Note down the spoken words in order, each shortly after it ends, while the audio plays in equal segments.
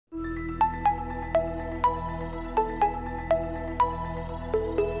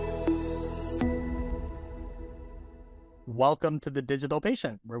Welcome to The Digital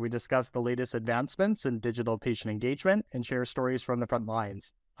Patient, where we discuss the latest advancements in digital patient engagement and share stories from the front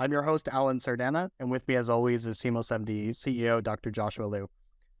lines. I'm your host, Alan Sardana, and with me, as always, is CMOS MD CEO, Dr. Joshua Liu.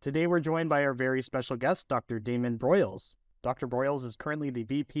 Today, we're joined by our very special guest, Dr. Damon Broyles. Dr. Broyles is currently the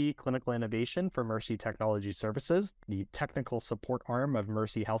VP Clinical Innovation for Mercy Technology Services, the technical support arm of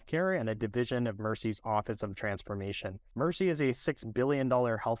Mercy Healthcare and a division of Mercy's Office of Transformation. Mercy is a $6 billion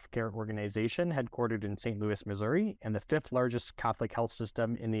healthcare organization headquartered in St. Louis, Missouri, and the fifth largest Catholic health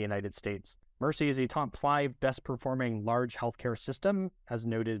system in the United States. Mercy is a top 5 best performing large healthcare system, as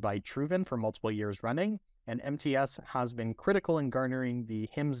noted by Truven for multiple years running, and MTS has been critical in garnering the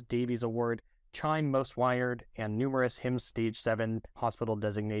HIMSS Davies Award, Chime Most Wired, and numerous HIMSS Stage 7 hospital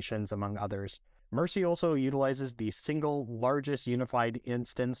designations, among others. Mercy also utilizes the single largest unified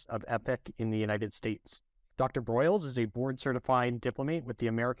instance of Epic in the United States. Dr. Broyles is a board-certified diplomate with the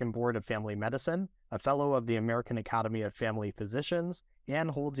American Board of Family Medicine, a fellow of the American Academy of Family Physicians, and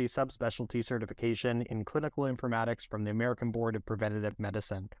holds a subspecialty certification in clinical informatics from the American Board of Preventative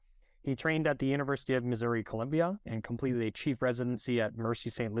Medicine. He trained at the University of Missouri-Columbia and completed a chief residency at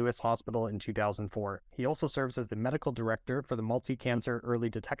Mercy St. Louis Hospital in 2004. He also serves as the medical director for the Multi-Cancer Early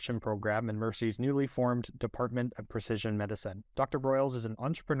Detection Program in Mercy's newly formed Department of Precision Medicine. Dr. Broyles is an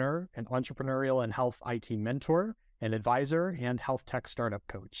entrepreneur, an entrepreneurial and health IT mentor, an advisor, and health tech startup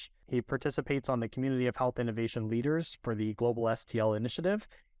coach. He participates on the Community of Health Innovation Leaders for the Global STL Initiative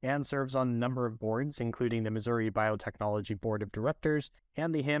and serves on a number of boards, including the Missouri Biotechnology Board of Directors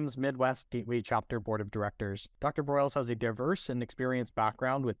and the HIMSS Midwest Gateway Chapter Board of Directors. Dr. Broyles has a diverse and experienced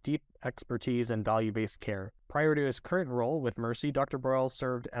background with deep expertise in value-based care. Prior to his current role with Mercy, Dr. Broyles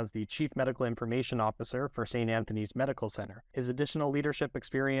served as the Chief Medical Information Officer for St. Anthony's Medical Center. His additional leadership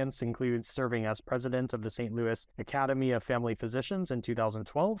experience includes serving as president of the St. Louis Academy of Family Physicians in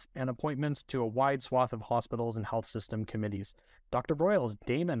 2012 and appointments to a wide swath of hospitals and health system committees. Dr. Broyles,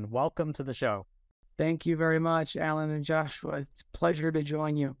 Damon, welcome to the show. Thank you very much, Alan and Joshua. It's a pleasure to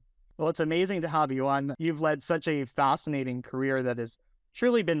join you. Well, it's amazing to have you on. You've led such a fascinating career that has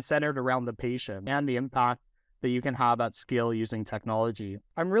truly been centered around the patient and the impact that you can have at scale using technology.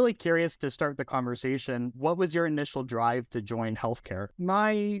 I'm really curious to start the conversation. What was your initial drive to join healthcare?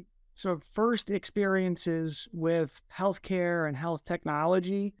 My sort of first experiences with healthcare and health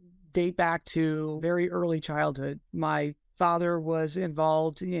technology date back to very early childhood. My father was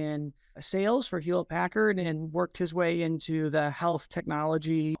involved in sales for Hewlett-Packard and worked his way into the health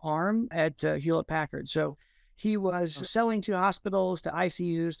technology arm at Hewlett-Packard. So he was selling to hospitals, to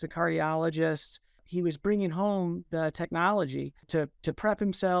ICUs, to cardiologists. He was bringing home the technology to prep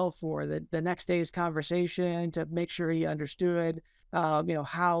himself for the next day's conversation, to make sure he understood, how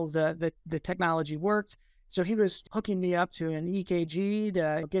the technology worked. So he was hooking me up to an EKG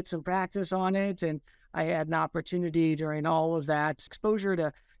to get some practice on it, and I had an opportunity during all of that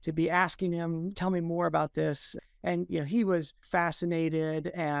exposure to be asking him, tell me more about this. And he was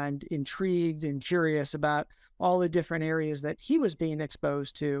fascinated and intrigued and curious about all the different areas that he was being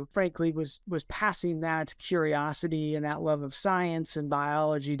exposed to. Frankly, was passing that curiosity and that love of science and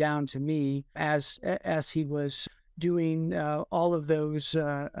biology down to me as he was doing all of those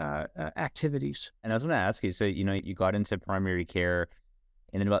activities. And I was going to ask you, so you got into primary care,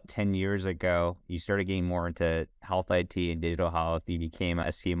 and then about 10 years ago, you started getting more into health IT and digital health. You became a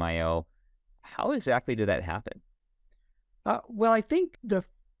CMIO. How exactly did that happen? Well, I think the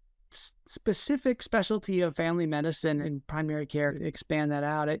specific specialty of family medicine and primary care, to expand that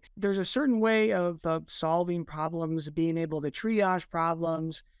out, there's a certain way of solving problems, being able to triage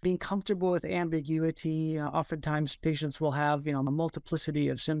problems, being comfortable with ambiguity. Oftentimes patients will have, a multiplicity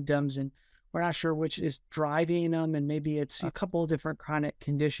of symptoms and we're not sure which is driving them, and maybe it's a couple of different chronic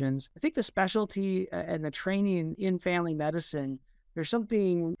conditions. I think the specialty and the training in family medicine, there's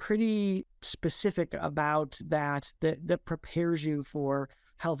something pretty specific about that prepares you for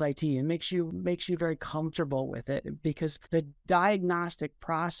health IT and makes you very comfortable with it, because the diagnostic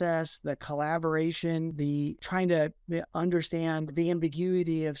process, the collaboration, the trying to understand the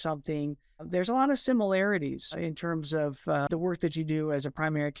ambiguity of something, there's a lot of similarities in terms of the work that you do as a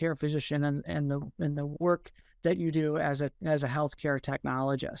primary care physician and the work that you do as a healthcare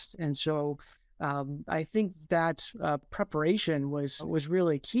technologist. And so I think that preparation was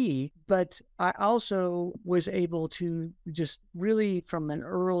really key, but I also was able to just really from an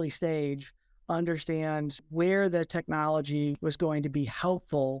early stage understand where the technology was going to be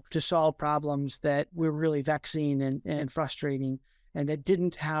helpful to solve problems that were really vexing and frustrating and that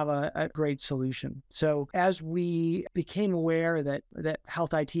didn't have a great solution. So as we became aware that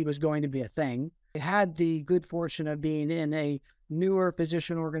health IT was going to be a thing, I had the good fortune of being in a newer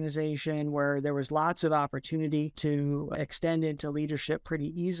physician organization where there was lots of opportunity to extend into leadership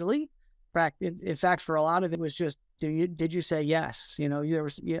pretty easily. In fact, for a lot of it was just, did you say yes? There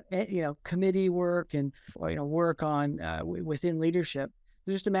was, committee work and, work on within leadership. It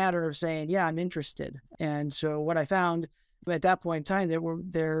was just a matter of saying, yeah, I'm interested. And so what I found at that point in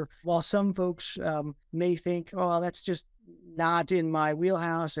time, while some folks may think, oh, well, that's just not in my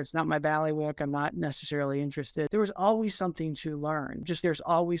wheelhouse, it's not my bailiwick, I'm not necessarily interested. There was always something to learn. There's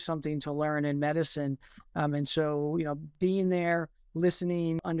always something to learn in medicine. And so, being there,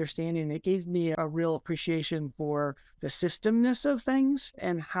 listening, understanding, it gave me a real appreciation for the systemness of things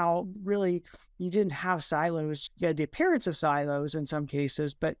and how really you didn't have silos. You had the appearance of silos in some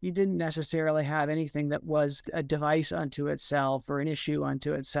cases, but you didn't necessarily have anything that was a device unto itself or an issue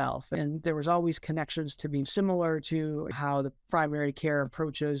unto itself. And there was always connections to be similar to how the primary care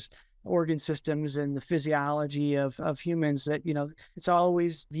approaches organ systems and the physiology of humans, that, it's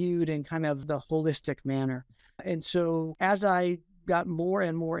always viewed in kind of the holistic manner. And so as I got more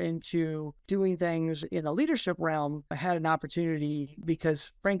and more into doing things in the leadership realm, I had an opportunity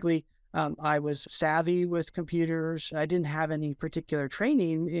because, frankly, I was savvy with computers. I didn't have any particular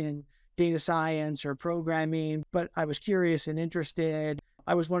training in data science or programming, but I was curious and interested.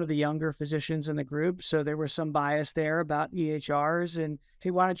 I was one of the younger physicians in the group, so there was some bias there about EHRs and,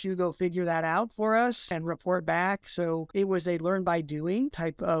 hey, why don't you go figure that out for us and report back? So it was a learn by doing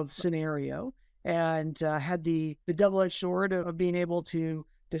type of scenario, and had the double-edged sword of being able to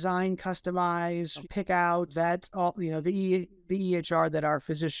design, customize, pick out that all, the EHR that our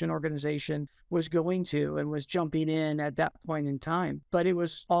physician organization was going to and was jumping in at that point in time. But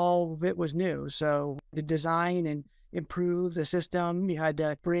all of it was new. So to design and improve the system, you had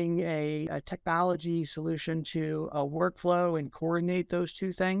to bring a technology solution to a workflow and coordinate those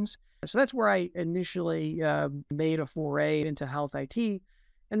two things. So that's where I initially made a foray into health IT,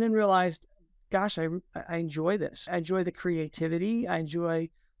 and then realized, gosh, I enjoy this. I enjoy the creativity. I enjoy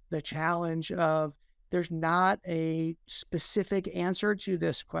the challenge of there's not a specific answer to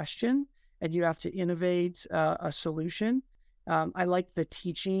this question, and you have to innovate a solution. I like the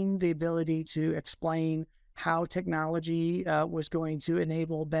teaching, the ability to explain how technology was going to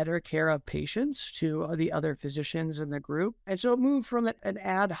enable better care of patients to the other physicians in the group. And so it moved from an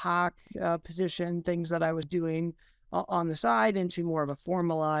ad hoc position, things that I was doing on the side, into more of a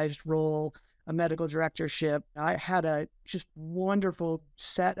formalized role, a medical directorship. I had a just wonderful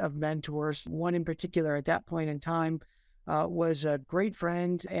set of mentors. One in particular at that point in time was a great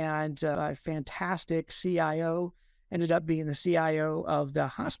friend and a fantastic CIO, ended up being the CIO of the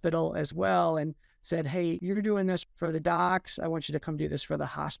hospital as well, and said, hey, you're doing this for the docs. I want you to come do this for the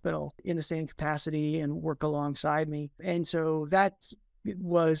hospital in the same capacity and work alongside me. And so that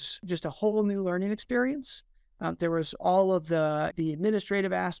was just a whole new learning experience. There was all of the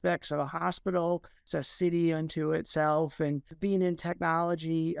administrative aspects of a hospital. It's a city unto itself. And being in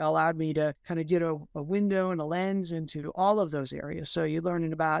technology allowed me to kind of get a window and a lens into all of those areas. So you're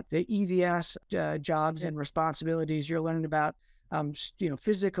learning about the EVS jobs and responsibilities. You're learning about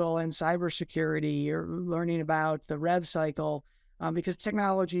physical and cybersecurity. You're learning about the rev cycle. Because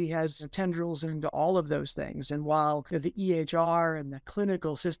technology has tendrils into all of those things. And while the EHR and the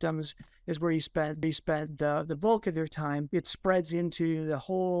clinical systems is where you spend the bulk of your time, it spreads into the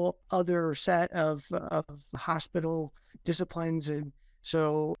whole other set of hospital disciplines. And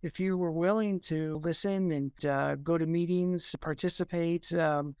so if you were willing to listen and go to meetings, participate,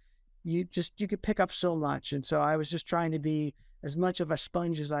 you could pick up so much. And so I was just trying to be as much of a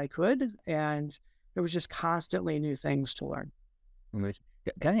sponge as I could. And there was just constantly new things to learn.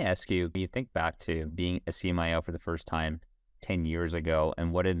 Can I ask you, when you think back to being a CMIO for the first time 10 years ago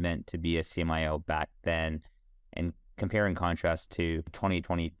and what it meant to be a CMIO back then, and compare and contrast to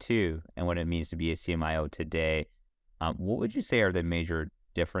 2022 and what it means to be a CMIO today, what would you say are the major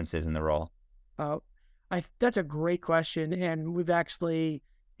differences in the role? That's a great question. And we've actually,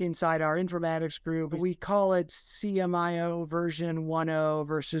 inside our informatics group, we call it CMIO version 1.0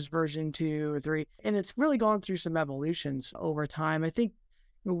 versus version 2 or 3. And it's really gone through some evolutions over time. I think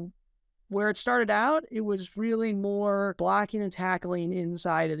where it started out, it was really more blocking and tackling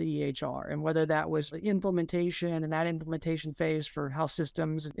inside of the EHR. And whether that was implementation, and that implementation phase for health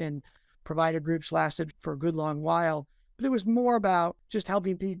systems and provider groups lasted for a good long while. But it was more about just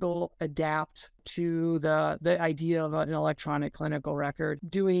helping people adapt to the idea of an electronic clinical record,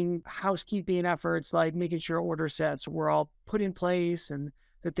 doing housekeeping efforts like making sure order sets were all put in place and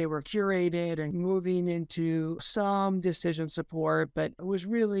that they were curated, and moving into some decision support. But it was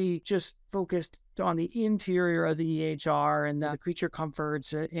really just focused on the interior of the EHR and the creature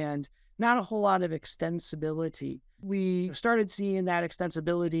comforts and not a whole lot of extensibility. We started seeing that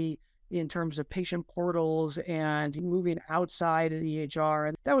extensibility in terms of patient portals and moving outside of the EHR.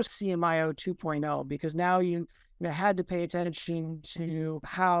 And that was CMIO 2.0, because now you had to pay attention to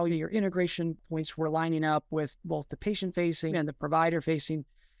how your integration points were lining up with both the patient-facing and the provider-facing,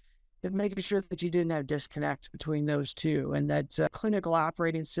 and making sure that you didn't have disconnect between those two, and that clinical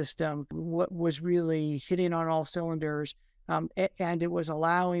operating system was really hitting on all cylinders, and it was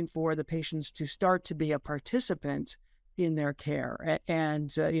allowing for the patients to start to be a participant in their care. And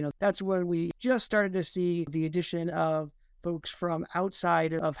that's when we just started to see the addition of folks from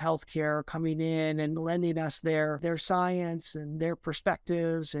outside of healthcare coming in and lending us their science and their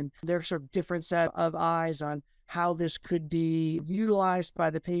perspectives and their sort of different set of eyes on how this could be utilized by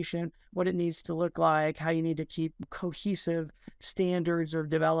the patient, what it needs to look like, how you need to keep cohesive standards of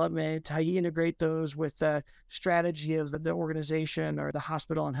development, how you integrate those with the strategy of the organization or the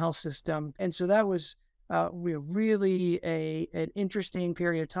hospital and health system. And so that was really an interesting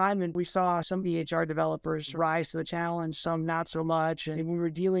period of time. And we saw some EHR developers rise to the challenge, some not so much. And we were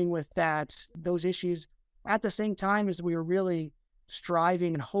dealing with those issues at the same time as we were really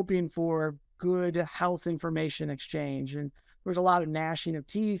striving and hoping for good health information exchange. And there was a lot of gnashing of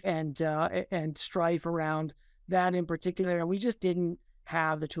teeth and strife around that in particular. And we just didn't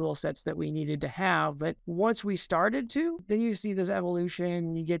have the tool sets that we needed to have. But once we started to, then you see this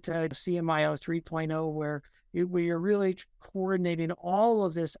evolution. You get to CMIO 3.0, where we are really coordinating all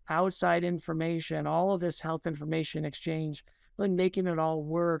of this outside information, all of this health information exchange, and making it all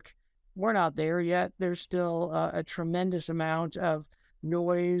work. We're not there yet. There's still a tremendous amount of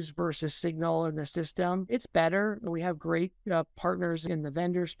noise versus signal in the system. It's better. We have great partners in the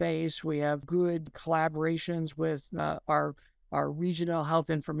vendor space. We have good collaborations with our regional health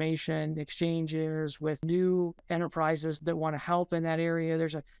information exchanges, with new enterprises that want to help in that area.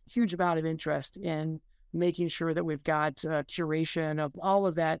 There's a huge amount of interest in making sure that we've got curation of all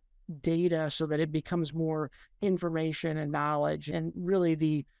of that data so that it becomes more information and knowledge, and really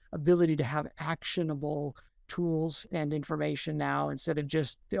the ability to have actionable tools and information now instead of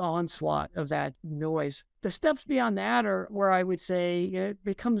just the onslaught of that noise. The steps beyond that are where I would say it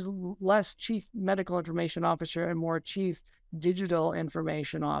becomes less chief medical information officer and more chief digital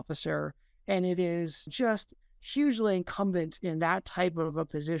information officer. And it is just hugely incumbent in that type of a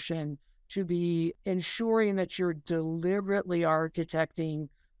position to be ensuring that you're deliberately architecting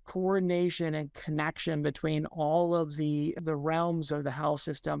coordination and connection between all of the realms of the health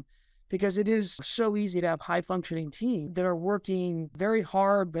system, because it is so easy to have high-functioning teams that are working very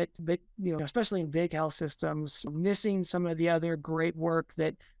hard, but especially in big health systems, missing some of the other great work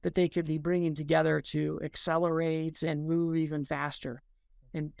that they could be bringing together to accelerate and move even faster.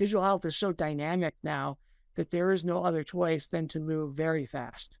 And digital health is so dynamic now that there is no other choice than to move very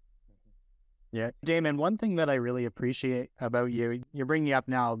fast. Yeah. Damon, one thing that I really appreciate about you, you're bringing up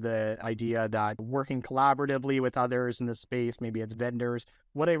now the idea that working collaboratively with others in the space, maybe it's vendors.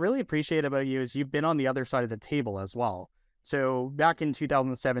 What I really appreciate about you is you've been on the other side of the table as well. So back in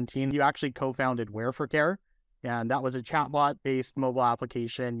 2017, you actually co-founded Ware4Care, and that was a chatbot-based mobile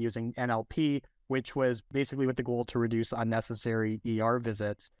application using NLP, which was basically with the goal to reduce unnecessary ER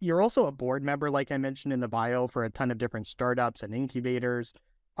visits. You're also a board member, like I mentioned in the bio, for a ton of different startups and incubators.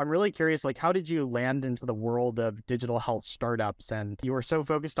 I'm really curious, how did you land into the world of digital health startups? And you were so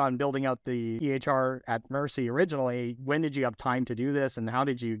focused on building out the EHR at Mercy originally. When did you have time to do this, and how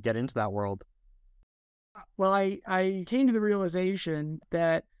did you get into that world? Well, I came to the realization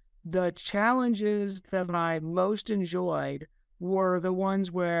that the challenges that I most enjoyed were the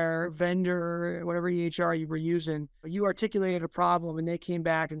ones where vendor, whatever EHR you were using, you articulated a problem and they came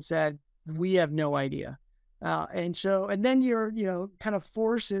back and said, we have no idea. And then you're, kind of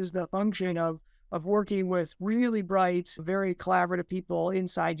forces the function of working with really bright, very collaborative people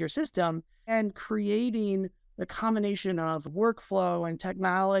inside your system and creating the combination of workflow and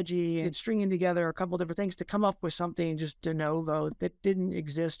technology and stringing together a couple different things to come up with something just de novo that didn't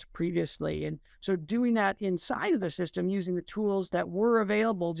exist previously. And so doing that inside of the system, using the tools that were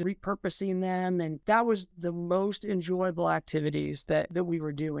available, repurposing them. And that was the most enjoyable activities that we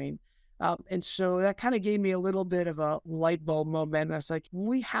were doing. And so that kind of gave me a little bit of a light bulb moment. And I was like,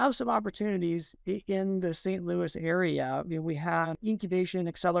 we have some opportunities in the St. Louis area. We have incubation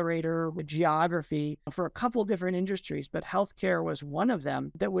accelerator with geography for a couple different industries, but healthcare was one of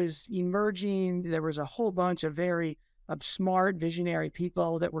them that was emerging. There was a whole bunch of very of smart, visionary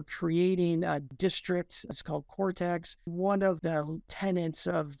people that were creating a district. It's called Cortex. One of the tenets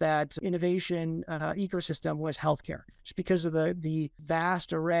of that innovation ecosystem was healthcare, just because of the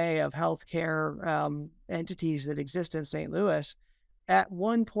vast array of healthcare entities that exist in St. Louis. At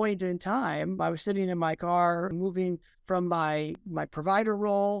one point in time, I was sitting in my car, moving from my provider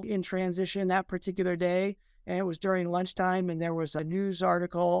role in transition that particular day. And it was during lunchtime, and there was a news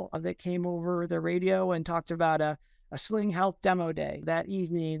article that came over the radio and talked about a Sling Health demo day that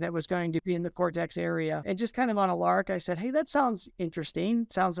evening that was going to be in the Cortex area. And just kind of on a lark, I said, hey, that sounds interesting.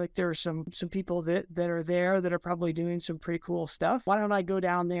 Sounds like there's some people that are there that are probably doing some pretty cool stuff. Why don't I go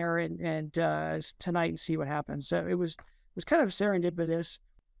down there and tonight and see what happens? So it was kind of serendipitous,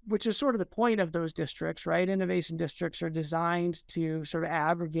 which is sort of the point of those districts, right? Innovation districts are designed to sort of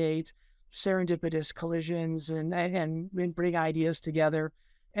aggregate serendipitous collisions and bring ideas together.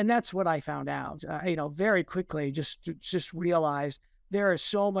 And that's what I found out, very quickly, just realized there is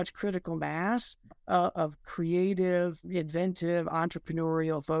so much critical mass of creative, inventive,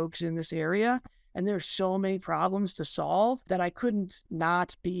 entrepreneurial folks in this area. And there's so many problems to solve that I couldn't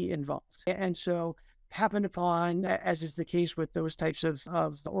not be involved. And so happened upon, as is the case with those types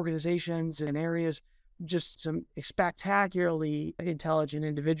of organizations and areas, just some spectacularly intelligent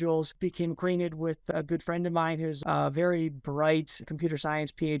individuals. Became acquainted with a good friend of mine who's a very bright computer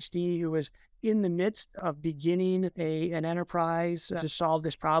science PhD who was in the midst of beginning an enterprise to solve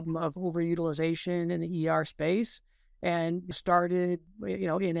this problem of overutilization in the ER space, and started,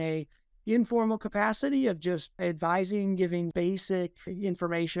 in a informal capacity of just advising, giving basic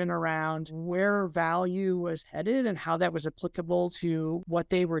information around where value was headed and how that was applicable to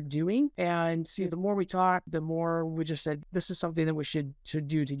what they were doing. And the more we talked, the more we just said, this is something that we should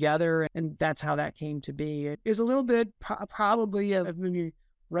do together. And that's how that came to be. It is a little bit probably of maybe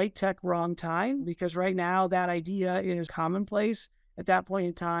right tech, wrong time, because right now that idea is commonplace. At that point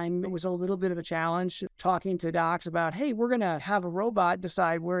in time, it was a little bit of a challenge talking to docs about, hey, we're going to have a robot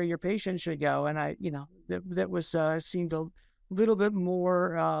decide where your patient should go. And that was seemed a little bit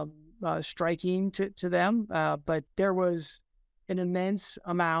more striking to them. But there was an immense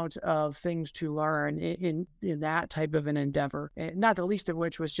amount of things to learn in that type of an endeavor, and not the least of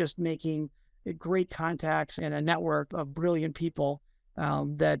which was just making great contacts and a network of brilliant people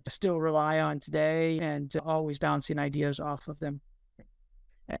that still rely on today, and always bouncing ideas off of them.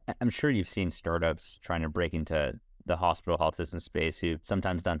 I'm sure you've seen startups trying to break into the hospital health system space who've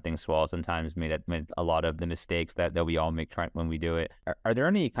sometimes done things well, sometimes made a lot of the mistakes that we all make when we do it. Are there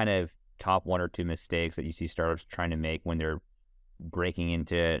any kind of top one or two mistakes that you see startups trying to make when they're breaking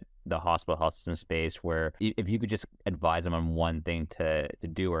into the hospital health system space, where if you could just advise them on one thing to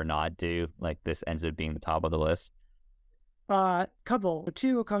do or not do, like this ends up being the top of the list?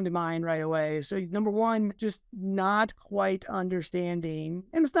 Two will come to mind right away. So number one, just not quite understanding,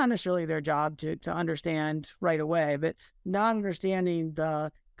 and it's not necessarily their job to understand right away, but not understanding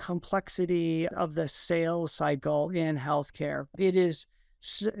the complexity of the sales cycle in healthcare. It is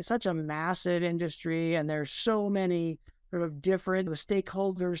such a massive industry, and there's so many sort of different, the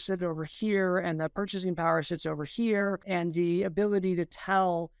stakeholders sit over here and the purchasing power sits over here, and the ability to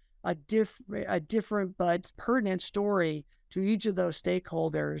tell a different but pertinent story to each of those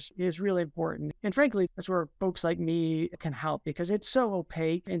stakeholders is really important. And frankly, that's where folks like me can help, because it's so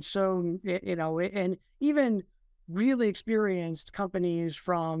opaque and so, and even really experienced companies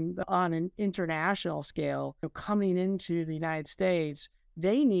on an international scale coming into the United States,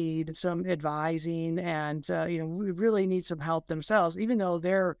 they need some advising, and we really need some help themselves, even though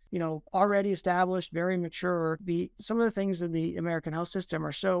they're already established, very mature. Some of the things in the American health system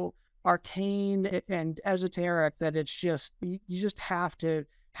are so arcane and esoteric that it's just, you just have to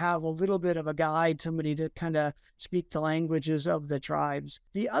have a little bit of a guide, somebody to kind of speak the languages of the tribes.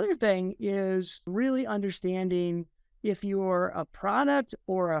 The other thing is really understanding if you're a product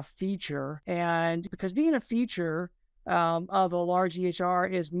or a feature, and because being a feature of a large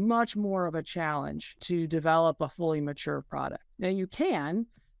EHR is much more of a challenge to develop a fully mature product. Now you can,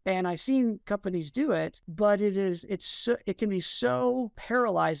 and I've seen companies do it, but it can be so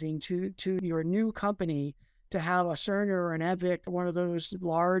paralyzing to your new company to have a Cerner or an Epic, one of those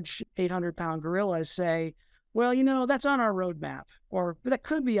large 800-pound gorillas, say, well, that's on our roadmap, or that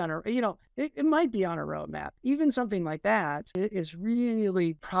could be on our, it might be on a roadmap. Even something like that is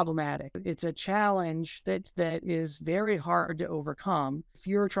really problematic. It's a challenge that is very hard to overcome if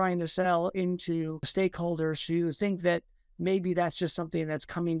you're trying to sell into stakeholders who think that maybe that's just something that's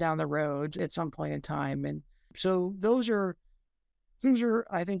coming down the road at some point in time. And so those are These are,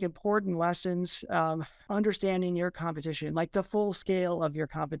 I think, important lessons. Understanding your competition, like the full scale of your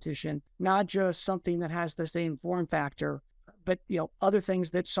competition, not just something that has the same form factor, but other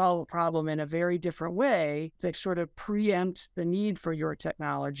things that solve a problem in a very different way that sort of preempt the need for your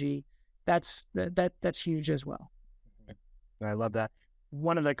technology. That's huge as well. I love that.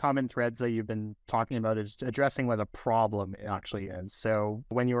 One of the common threads that you've been talking about is addressing what a problem it actually is. So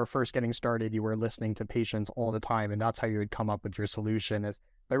when you were first getting started, you were listening to patients all the time, and that's how you would come up with your solution, is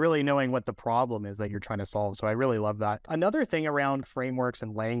by really knowing what the problem is that you're trying to solve. So I really love that. Another thing around frameworks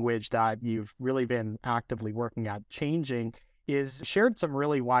and language that you've really been actively working at changing is shared some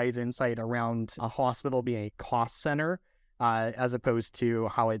really wise insight around a hospital being a cost center, as opposed to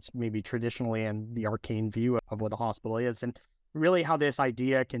how it's maybe traditionally in the arcane view of what a hospital is. And really how this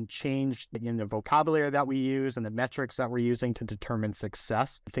idea can change in the vocabulary that we use and the metrics that we're using to determine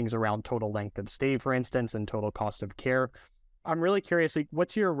success, things around total length of stay, for instance, and total cost of care. I'm really curious,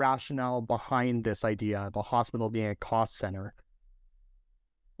 what's your rationale behind this idea of a hospital being a cost center?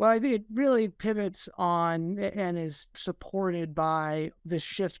 Well, I think it really pivots on and is supported by the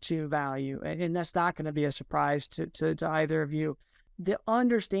shift to value. And that's not going to be a surprise to either of you. The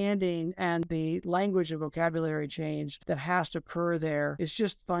understanding and the language and vocabulary change that has to occur there is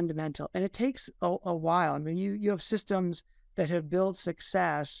just fundamental. And it takes a while. I mean, you have systems that have built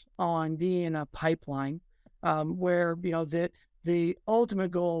success on being a pipeline, where, the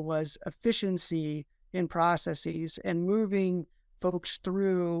ultimate goal was efficiency in processes and moving folks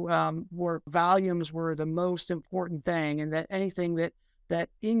through where volumes were the most important thing, and that anything that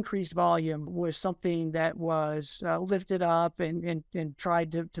increased volume was something that was lifted up and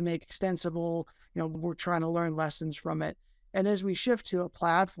tried to make extensible. We're trying to learn lessons from it. And as we shift to a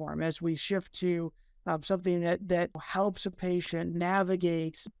platform, as we shift to something that helps a patient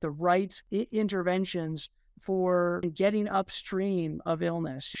navigate the right interventions for getting upstream of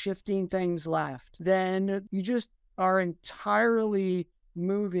illness, shifting things left, then you just are entirely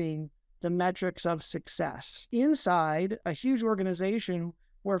moving the metrics of success inside a huge organization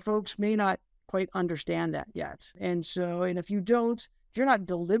where folks may not quite understand that yet. And if you're not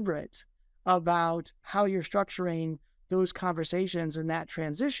deliberate about how you're structuring those conversations and that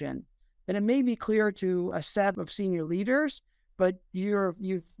transition, then it may be clear to a set of senior leaders, but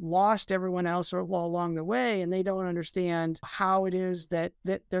you've lost everyone else along the way, and they don't understand how it is that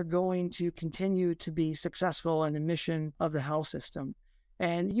they're going to continue to be successful in the mission of the health system.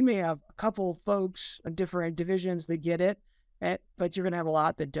 And you may have a couple folks in different divisions that get it, but you're going to have a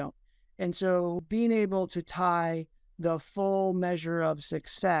lot that don't. And so being able to tie the full measure of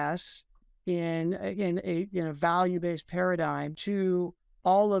success in a value-based paradigm to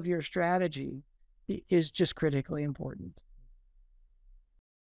all of your strategy is just critically important.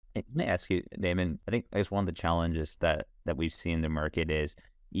 Let me ask you, Damon, I think one of the challenges that we've seen in the market is,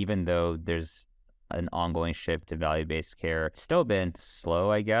 even though there's an ongoing shift to value-based care, it's still been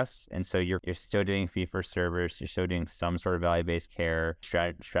slow, I guess. And so you're still doing fee-for-service, you're still doing some sort of value-based care,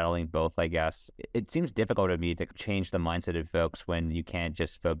 straddling both, I guess. It seems difficult to me to change the mindset of folks when you can't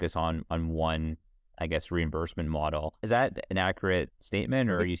just focus on one, I guess, reimbursement model. Is that an accurate statement,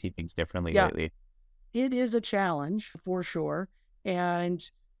 or you see things differently lately? It is a challenge for sure. And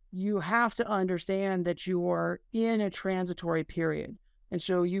you have to understand that you are in a transitory period. And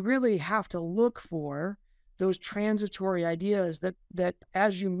so you really have to look for those transitory ideas that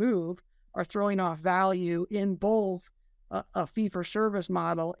as you move are throwing off value in both a fee-for-service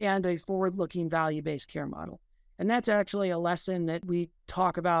model and a forward-looking value-based care model. And that's actually a lesson that we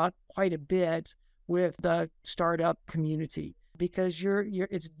talk about quite a bit with the startup community, because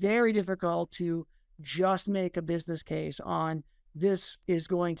it's very difficult to just make a business case on this is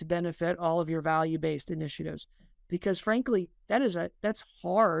going to benefit all of your value-based initiatives. Because frankly, that's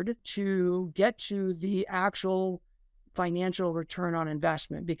hard to get to the actual financial return on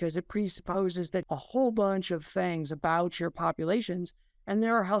investment, because it presupposes that a whole bunch of things about your populations, and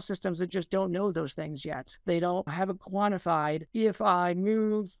there are health systems that just don't know those things yet. They haven't quantified, if I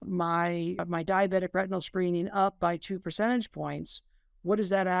move my diabetic retinal screening up by 2 percentage points, what does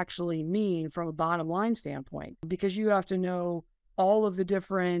that actually mean from a bottom line standpoint? Because you have to know all of the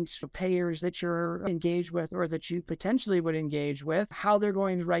different payers that you're engaged with, or that you potentially would engage with, how they're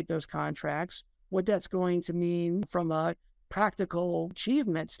going to write those contracts, what that's going to mean from a practical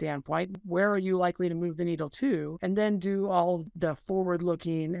achievement standpoint, where are you likely to move the needle to, and then do all the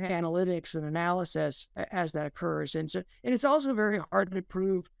forward-looking analytics and analysis as that occurs. And it's also very hard to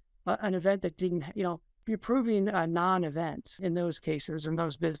prove an event that didn't, you're proving a non-event in those cases, in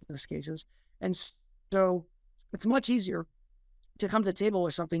those business cases. And so it's much easier to come to the table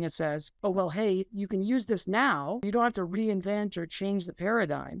with something that says, oh, well, hey, you can use this now. You don't have to reinvent or change the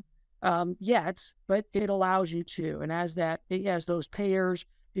paradigm yet, but it allows you to. And as those payers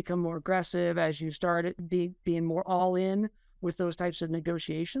become more aggressive, as you start being more all in with those types of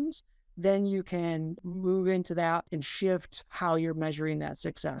negotiations, then you can move into that and shift how you're measuring that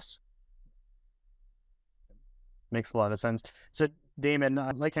success. Makes a lot of sense. So, Damon,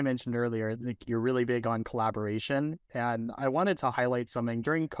 like I mentioned earlier, you're really big on collaboration. And I wanted to highlight something.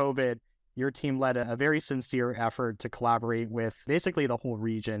 During COVID, your team led a very sincere effort to collaborate with basically the whole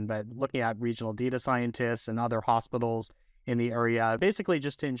region, but looking at regional data scientists and other hospitals in the area, basically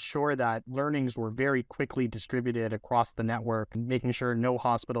just to ensure that learnings were very quickly distributed across the network and making sure no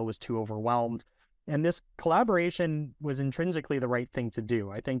hospital was too overwhelmed. And this collaboration was intrinsically the right thing to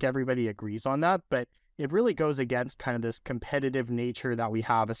do. I think everybody agrees on that, but it really goes against kind of this competitive nature that we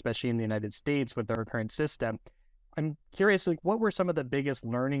have, especially in the United States with our current system. I'm curious, what were some of the biggest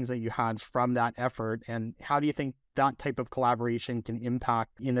learnings that you had from that effort, and how do you think that type of collaboration can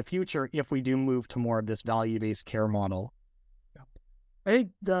impact in the future if we do move to more of this value-based care model? I think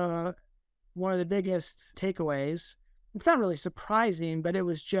one of the biggest takeaways, it's not really surprising, but it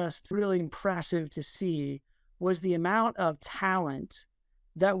was just really impressive to see, was the amount of talent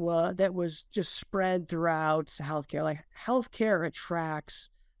that was just spread throughout healthcare. Like, healthcare attracts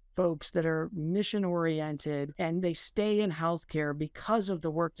folks that are mission oriented, and they stay in healthcare because of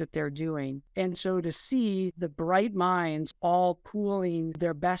the work that they're doing. And so to see the bright minds all pooling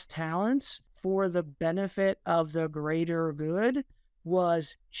their best talents for the benefit of the greater good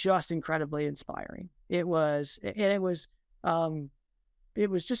was just incredibly inspiring. It was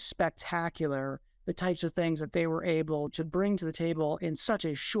just spectacular, the types of things that they were able to bring to the table in such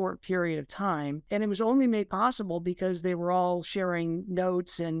a short period of time. And it was only made possible because they were all sharing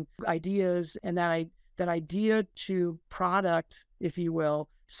notes and ideas, and that idea to product, if you will,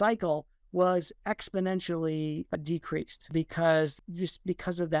 cycle was exponentially decreased because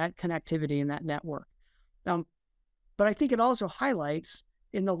of that connectivity and that network. But I think it also highlights,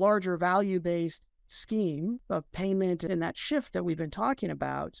 in the larger value-based scheme of payment and that shift that we've been talking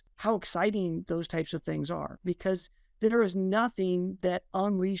about, how exciting those types of things are, because there is nothing that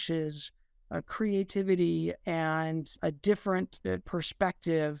unleashes creativity and a different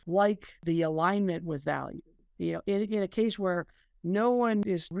perspective like the alignment with value. In a case where no one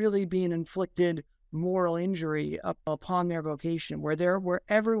is really being inflicted moral injury upon their vocation, where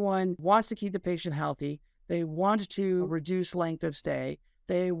everyone wants to keep the patient healthy, they want to reduce length of stay,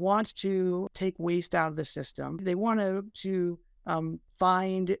 they want to take waste out of the system, they want to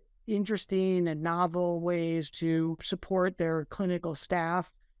find interesting and novel ways to support their clinical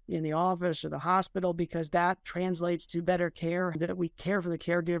staff in the office or the hospital, because that translates to better care, that we care for the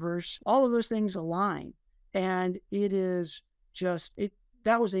caregivers. All of those things align. And it is just,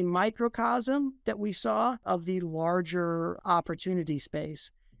 that was a microcosm that we saw of the larger opportunity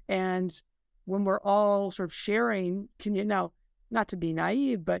space. And when we're all sort of sharing, now, not to be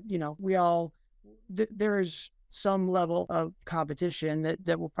naive, but, there's some level of competition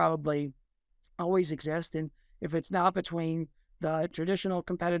that will probably always exist. And if it's not between the traditional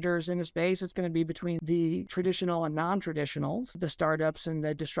competitors in the space, it's going to be between the traditional and non-traditionals, the startups and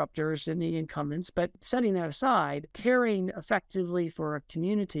the disruptors and the incumbents. But setting that aside, caring effectively for a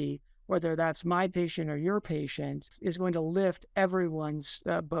community, whether that's my patient or your patient, is going to lift everyone's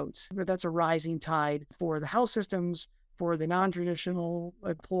boats. That's a rising tide for the health systems, for the non-traditional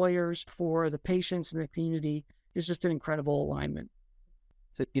employers, for the patients in the community. It's just an incredible alignment.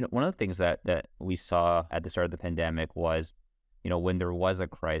 So, one of the things that we saw at the start of the pandemic was, when there was a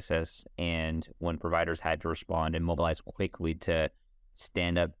crisis and when providers had to respond and mobilize quickly to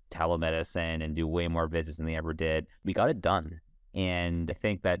stand up telemedicine and do way more visits than they ever did, we got it done. And I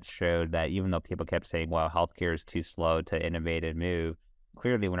think that showed that even though people kept saying, wow, healthcare is too slow to innovate and move,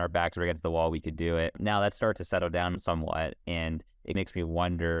 clearly when our backs were against the wall, we could do it. Now that starts to settle down somewhat. And it makes me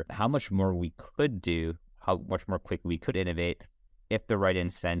wonder how much more we could do, how much more quickly we could innovate if the right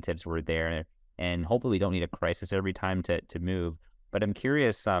incentives were there. And hopefully we don't need a crisis every time to move. But I'm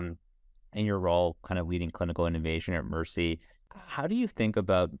curious, in your role kind of leading clinical innovation at Mercy, how do you think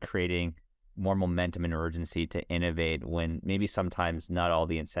about creating more momentum and urgency to innovate when maybe sometimes not all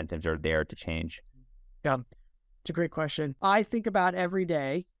the incentives are there to change? Yeah, it's a great question. I think about every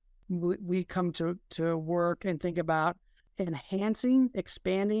day we come to work and think about enhancing,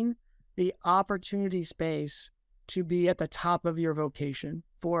 expanding the opportunity space to be at the top of your vocation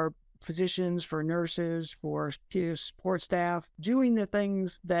for physicians, for nurses, for support staff, doing the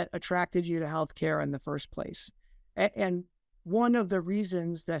things that attracted you to healthcare in the first place. And one of the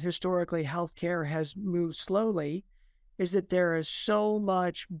reasons that historically healthcare has moved slowly is that there is so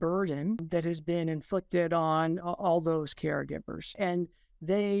much burden that has been inflicted on all those caregivers. And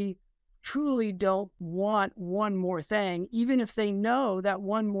they truly don't want one more thing, even if they know that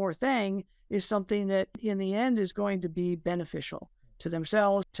one more thing is something that in the end is going to be beneficial to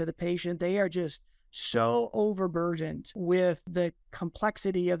themselves, to the patient. They are just so overburdened with the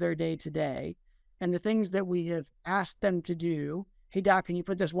complexity of their day to day and the things that we have asked them to do. Hey, doc, can you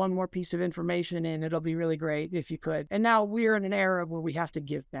put this one more piece of information in? It'll be really great if you could. And now we're in an era where we have to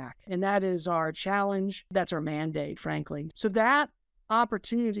give back. And that is our challenge. That's our mandate, frankly. So that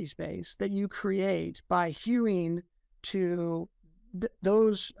opportunity space that you create by hewing to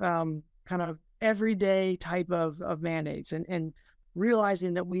those kind of everyday type of mandates and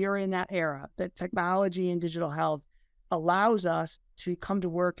realizing that we are in that era, that technology and digital health allows us to come to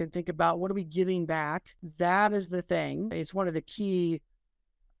work and think about what are we giving back. That is the thing. It's one of the key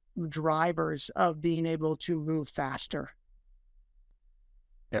drivers of being able to move faster.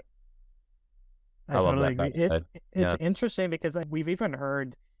 Yep. I love totally that agree. concept. It's Yeah. interesting because we've even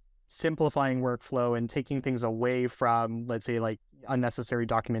heard simplifying workflow and taking things away from, let's say, like unnecessary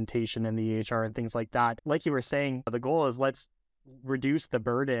documentation in the EHR and things like that. Like you were saying, the goal is let's reduce the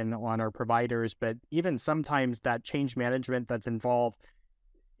burden on our providers, but even sometimes that change management that's involved,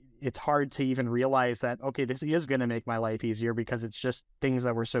 it's hard to even realize that, okay, this is going to make my life easier because it's just things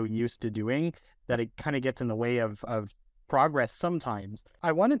that we're so used to doing that it kind of gets in the way of progress sometimes.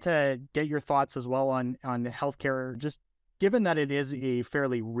 I wanted to get your thoughts as well on healthcare, just given that it is a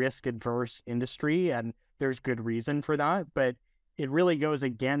fairly risk-adverse industry, and there's good reason for that, but it really goes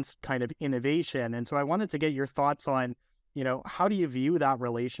against kind of innovation. And so I wanted to get your thoughts on, how do you view that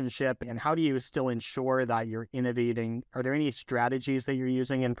relationship and how do you still ensure that you're innovating? Are there any strategies that you're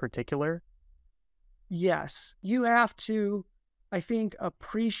using in particular? Yes, you have to, I think,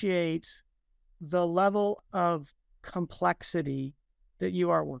 appreciate the level of complexity that you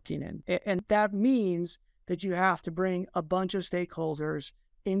are working in. And that means that you have to bring a bunch of stakeholders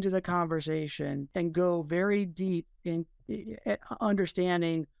into the conversation and go very deep in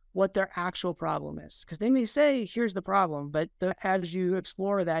understanding what their actual problem is. Because they may say, here's the problem, but as you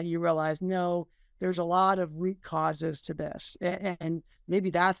explore that, you realize, no, there's a lot of root causes to this. And maybe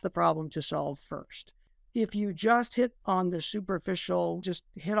that's the problem to solve first. If you just hit on the superficial, just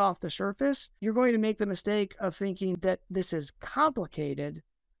hit off the surface, you're going to make the mistake of thinking that this is complicated,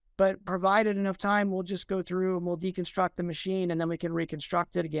 but provided enough time, we'll just go through and we'll deconstruct the machine and then we can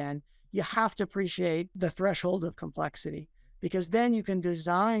reconstruct it again. You have to appreciate the threshold of complexity, because then you can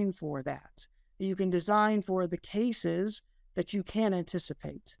design for that. You can design for the cases that you can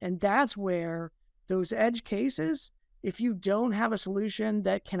anticipate. And that's where those edge cases, if you don't have a solution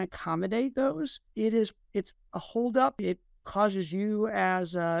that can accommodate those, it's a holdup. It causes you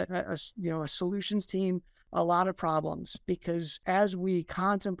as a solutions team a lot of problems, because as we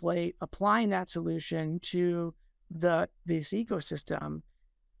contemplate applying that solution to this ecosystem,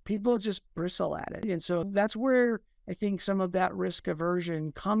 people just bristle at it. And so that's where I think some of that risk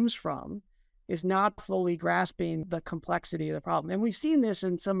aversion comes from, is not fully grasping the complexity of the problem. And we've seen this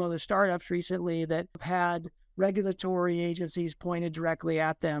in some of the startups recently that have had regulatory agencies pointed directly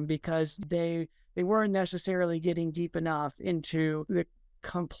at them because they weren't necessarily getting deep enough into the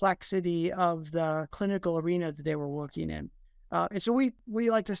complexity of the clinical arena that they were working in. And so we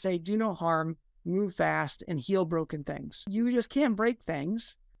like to say, do no harm, move fast, and heal broken things. You just can't break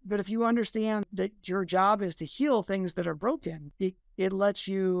things. But if you understand that your job is to heal things that are broken, it lets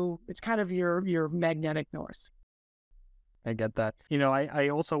you, it's kind of your magnetic north. I get that. I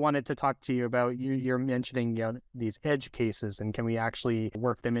also wanted to talk to you about, you're mentioning these edge cases, and can we actually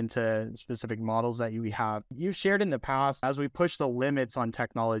work them into specific models that we have? You shared in the past, as we push the limits on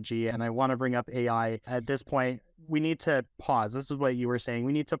technology, and I want to bring up AI, at this point, we need to pause. This is what you were saying.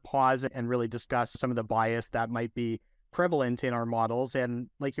 We need to pause and really discuss some of the bias that might be prevalent in our models. And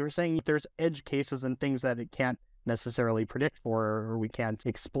like you were saying, there's edge cases and things that it can't necessarily predict for, or we can't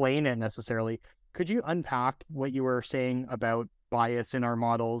explain it necessarily. Could you unpack what you were saying about bias in our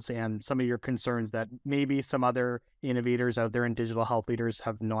models and some of your concerns that maybe some other innovators out there and digital health leaders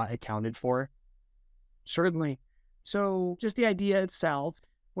have not accounted for? Certainly. So just the idea itself,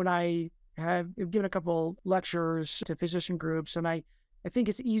 when I have given a couple lectures to physician groups, and I think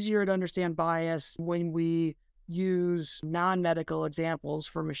it's easier to understand bias when we use non-medical examples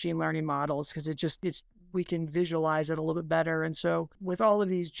for machine learning models, because we can visualize it a little bit better. And so with all of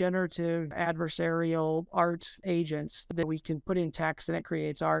these generative adversarial art agents that we can put in text and it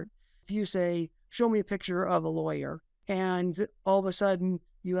creates art, if you say, show me a picture of a lawyer, and all of a sudden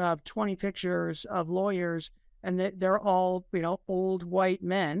you have 20 pictures of lawyers and they're all, old white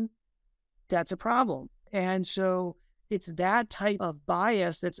men, that's a problem. And so it's that type of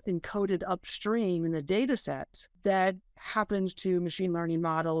bias that's encoded upstream in the data set that happens to machine learning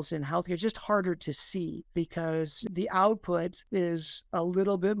models in healthcare. It's just harder to see because the output is a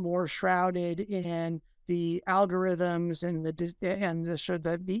little bit more shrouded in the algorithms and the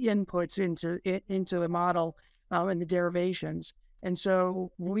inputs into a model and the derivations. And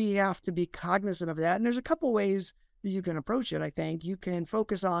so we have to be cognizant of that. And there's a couple ways that you can approach it, I think. You can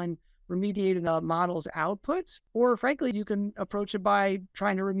focus on remediating the model's outputs, or frankly, you can approach it by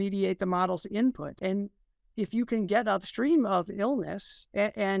trying to remediate the model's input. And if you can get upstream of illness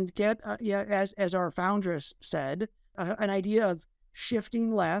and get, as our foundress said, an idea of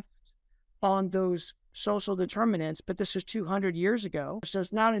shifting left on those social determinants, but this is 200 years ago, so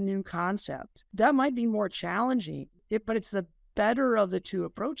it's not a new concept. That might be more challenging, but it's the better of the two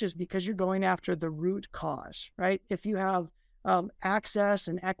approaches because you're going after the root cause, right? If you have access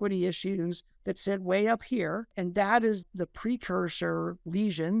and equity issues that sit way up here, and that is the precursor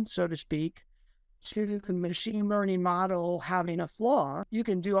lesion, so to speak, to the machine learning model having a flaw, you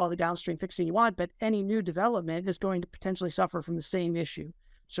can do all the downstream fixing you want, but any new development is going to potentially suffer from the same issue.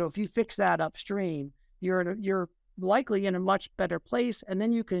 So if you fix that upstream, you're likely in a much better place, and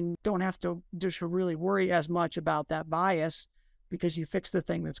then you don't have to just really worry as much about that bias because you fix the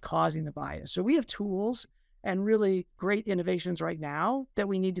thing that's causing the bias. So we have tools and really great innovations right now that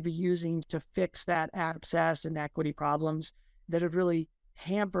we need to be using to fix that access and equity problems that have really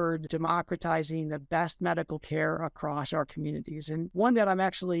hampered democratizing the best medical care across our communities. And one that I'm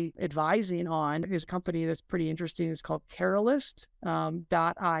actually advising on is a company that's pretty interesting. It's called Catalyst.io.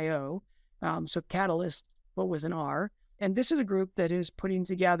 So Catalyst, but with an R. And this is a group that is putting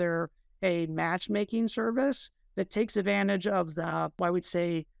together a matchmaking service that takes advantage of I would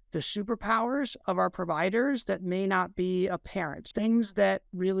say, the superpowers of our providers that may not be apparent. Things that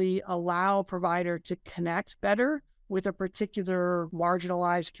really allow a provider to connect better with a particular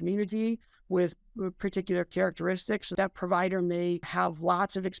marginalized community with particular characteristics. That provider may have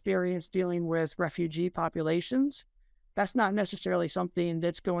lots of experience dealing with refugee populations. That's not necessarily something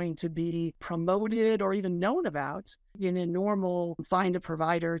that's going to be promoted or even known about in a normal find a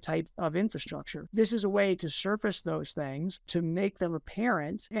provider type of infrastructure. This is a way to surface those things, to make them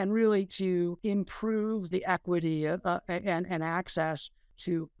apparent, and really to improve the equity and access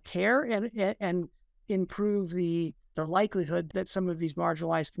to care and improve the likelihood that some of these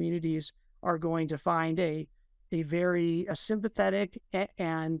marginalized communities are going to find a very sympathetic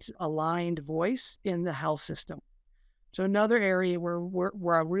and aligned voice in the health system. So another area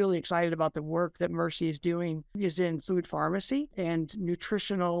where I'm really excited about the work that Mercy is doing is in food pharmacy and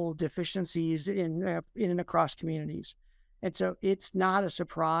nutritional deficiencies in and across communities. And so it's not a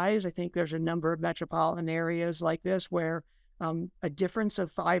surprise. I think there's a number of metropolitan areas like this where a difference of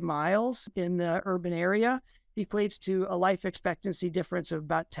 5 miles in the urban area equates to a life expectancy difference of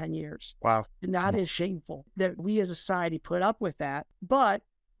about 10 years. Wow. And that is shameful that we as a society put up with that. But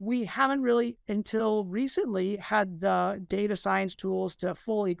we haven't really, until recently, had the data science tools to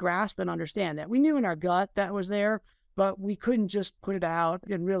fully grasp and understand that. We knew in our gut that was there, but we couldn't just put it out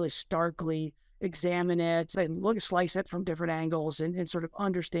and really starkly examine it and slice it from different angles and sort of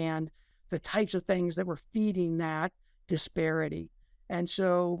understand the types of things that were feeding that disparity. And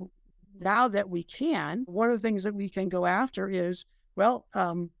so now that we can, one of the things that we can go after is,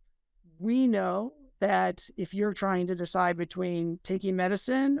 we know that if you're trying to decide between taking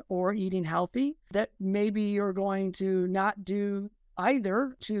medicine or eating healthy, that maybe you're going to not do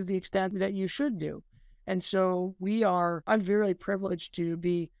either to the extent that you should do. And so I'm very privileged to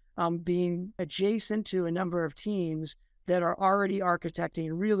be being adjacent to a number of teams that are already architecting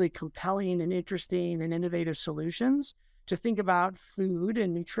really compelling and interesting and innovative solutions to think about food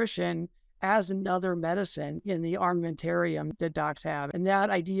and nutrition as another medicine in the armamentarium that docs have. And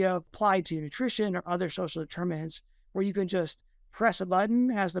that idea applied to nutrition or other social determinants, where you can just press a button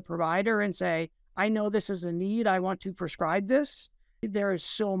as the provider and say, I know this is a need, I want to prescribe this. There is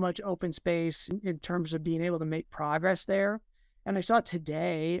so much open space in terms of being able to make progress there. And I saw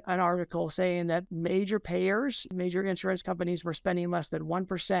today an article saying that major payers, major insurance companies were spending less than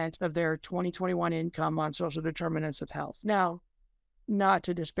 1% of their 2021 income on social determinants of health. Now, not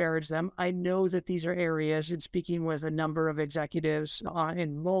to disparage them, I know that these are areas, and speaking with a number of executives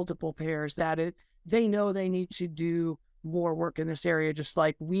in multiple payers, that they know they need to do more work in this area, just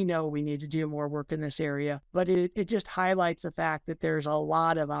like we know we need to do more work in this area. But it just highlights the fact that there's a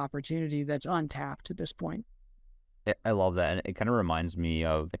lot of opportunity that's untapped at this point. I love that. And it kind of reminds me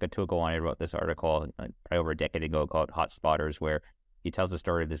of like Atul Gawande wrote this article probably over a decade ago called Hot Spotters, where he tells the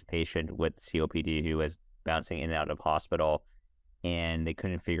story of this patient with COPD who was bouncing in and out of hospital, and they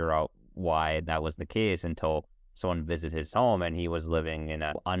couldn't figure out why that was the case until someone visit his home, and he was living in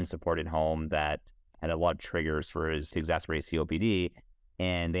an unsupported home that had a lot of triggers for his to exacerbate COPD.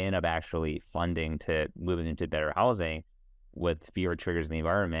 And they ended up actually funding to move him into better housing with fewer triggers in the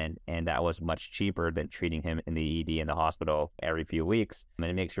environment. And that was much cheaper than treating him in the ED in the hospital every few weeks. And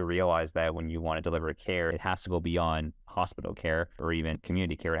it makes you realize that when you want to deliver care, it has to go beyond hospital care or even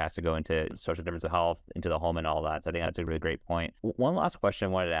community care. It has to go into social determinants of health, into the home and all that. So I think that's a really great point. One last question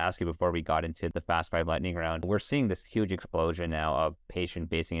I wanted to ask you before we got into the Fast 5 lightning round. We're seeing this huge explosion now of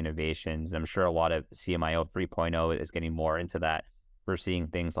patient-facing innovations. I'm sure a lot of CMIO 3.0 is getting more into that. We're seeing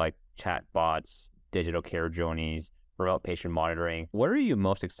things like chatbots, digital care journeys, remote patient monitoring. What are you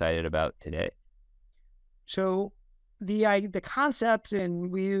most excited about today? So the concept,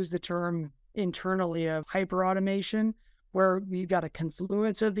 and we use the term internally, of hyperautomation, where we've got a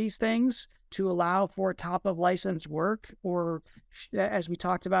confluence of these things to allow for top of license work, or as we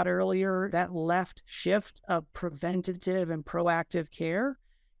talked about earlier, that left shift of preventative and proactive care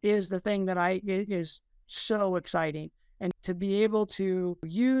is the thing that is so exciting. And to be able to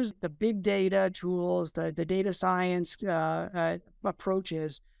use the big data tools, the data science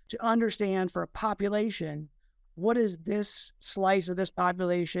approaches to understand for a population, what does this slice of this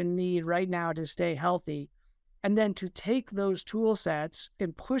population need right now to stay healthy? And then to take those tool sets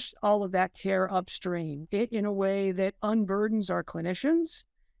and push all of that care upstream in a way that unburdens our clinicians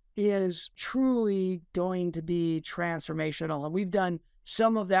is truly going to be transformational. And we've done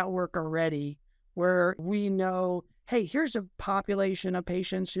some of that work already, where we know, hey, here's a population of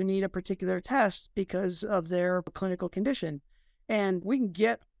patients who need a particular test because of their clinical condition. And we can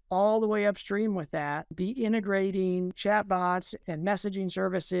get all the way upstream with that, be integrating chatbots and messaging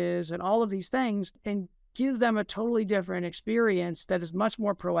services and all of these things, and give them a totally different experience that is much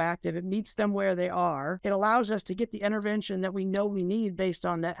more proactive. It meets them where they are. It allows us to get the intervention that we know we need based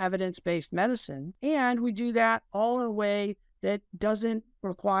on the evidence-based medicine. And we do that all in a way that doesn't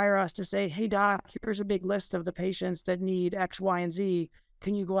require us to say, hey, doc, here's a big list of the patients that need X, Y, and Z.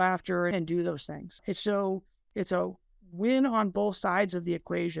 Can you go after and do those things? It's a win on both sides of the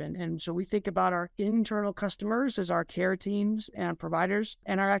equation. And so we think about our internal customers as our care teams and providers,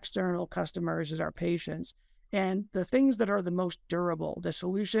 and our external customers as our patients. And the things that are the most durable, the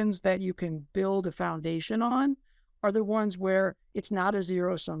solutions that you can build a foundation on, are the ones where it's not a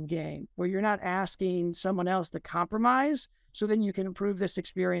zero-sum game, where you're not asking someone else to compromise so then you can improve this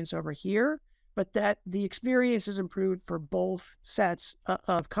experience over here, but that the experience is improved for both sets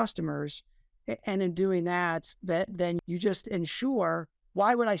of customers. And in doing that, then you just ensure,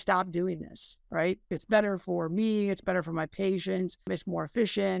 why would I stop doing this, right? It's better for me. It's better for my patients. It's more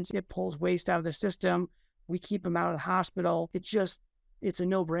efficient. It pulls waste out of the system. We keep them out of the hospital. It's a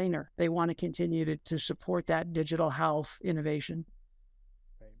no-brainer. They want to continue to support that digital health innovation.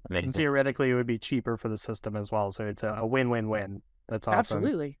 And theoretically, it would be cheaper for the system as well. So it's a win-win-win. That's awesome.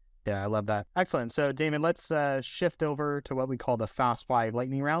 Absolutely. Yeah, I love that. Excellent. So, Damon, let's shift over to what we call the Fast 5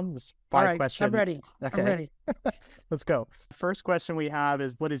 lightning round. This 5 questions. I'm ready. Okay. I'm ready. Let's go. First question we have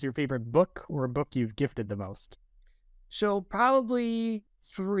is, what is your favorite book or a book you've gifted the most? So probably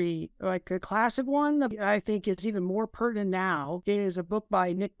 3. Like a classic one that I think is even more pertinent now is a book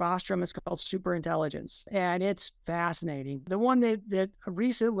by Nick Bostrom. It's called Superintelligence, and it's fascinating. The one that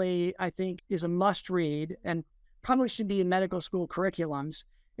recently I think is a must read and probably should be in medical school curriculums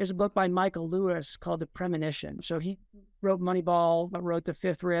is a book by Michael Lewis called The Premonition. So he wrote Moneyball, wrote The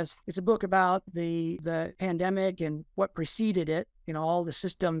Fifth Risk. It's a book about the pandemic and what preceded it, all the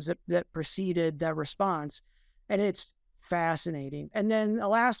systems that preceded that response. And it's fascinating. And then the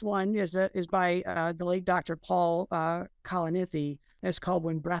last one is by the late Dr. Paul Kalanithi. It's called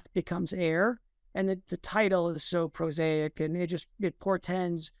When Breath Becomes Air. And the title is so prosaic, and it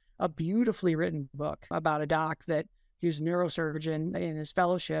portends a beautifully written book about a doc that he was a neurosurgeon in his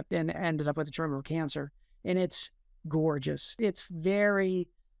fellowship and ended up with a terminal cancer. And it's gorgeous. It's very,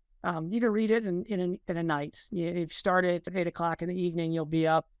 you can read it in a night. If you start it at 8 o'clock in the evening, you'll be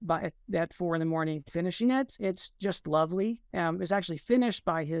up at 4 in the morning finishing it. It's just lovely. It's actually finished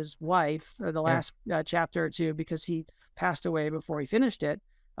by his wife, the last chapter or two, because he passed away before he finished it.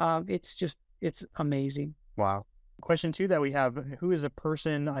 It's amazing. Wow. Question 2 that we have, who is a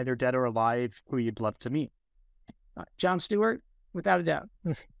person, either dead or alive, who you'd love to meet? Jon Stewart, without a doubt.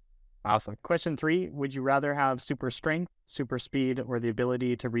 Awesome. Question 3, would you rather have super strength, super speed, or the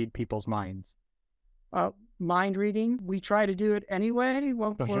ability to read people's minds? Mind reading. We try to do it anyway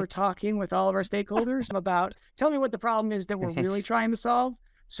when we're talking with all of our stakeholders about, tell me what the problem is that we're really trying to solve.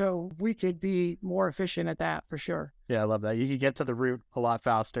 So we could be more efficient at that for sure. Yeah, I love that. You could get to the root a lot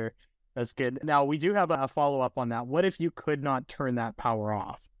faster. That's good. Now, we do have a follow-up on that. What if you could not turn that power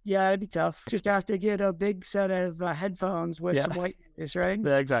off? Yeah, it'd be tough. Just have to get a big set of headphones with some white noise, right?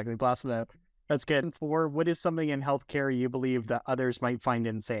 Yeah, exactly. Blast it out. That's good. For what is something in healthcare you believe that others might find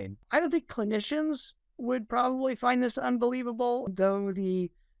insane? I don't think clinicians would probably find this unbelievable, though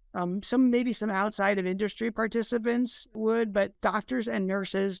maybe some outside of industry participants would, but doctors and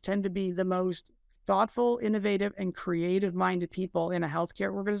nurses tend to be the most thoughtful, innovative, and creative-minded people in a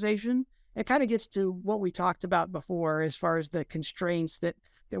healthcare organization. It kind of gets to what we talked about before as far as the constraints that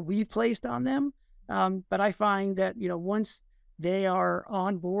we've placed on them. But I find that, once they are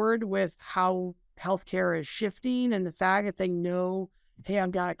on board with how healthcare is shifting and the fact that they know, hey,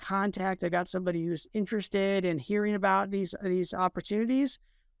 I've got a contact, I've got somebody who's interested in hearing about these opportunities,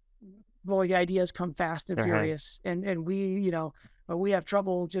 boy, the ideas come fast and furious. And we have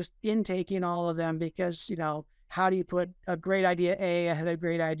trouble just intaking all of them because, how do you put a great idea A ahead of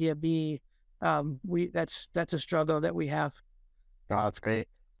great idea B? That's a struggle that we have. Oh, that's great.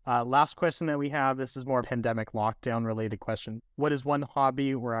 Last question that we have, this is more pandemic lockdown related question. What is one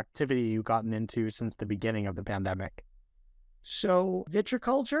hobby or activity you've gotten into since the beginning of the pandemic? So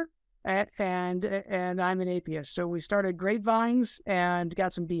vitriculture, and I'm an apiarist. So we started grapevines and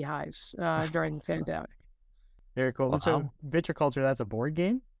got some beehives during the pandemic. Very cool. Wow. So vitriculture, that's a board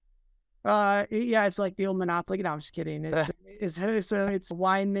game? Yeah, it's like the old Monopoly. No, I'm just kidding. It's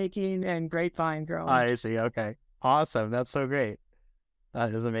winemaking and grapevine growing. I see. Okay. Awesome. That's so great.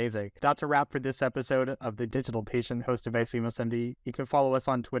 That is amazing. That's a wrap for this episode of The Digital Patient, hosted by SeamlessMD. You can follow us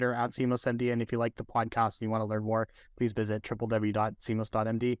on Twitter at SeamlessMD. And if you like the podcast and you want to learn more, please visit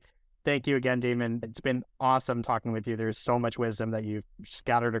www.seamless.md. Thank you again, Damon. It's been awesome talking with you. There's so much wisdom that you've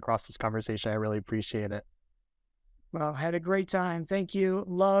scattered across this conversation. I really appreciate it. Well, had a great time. Thank you.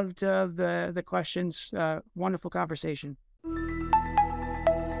 Loved the questions. Wonderful conversation.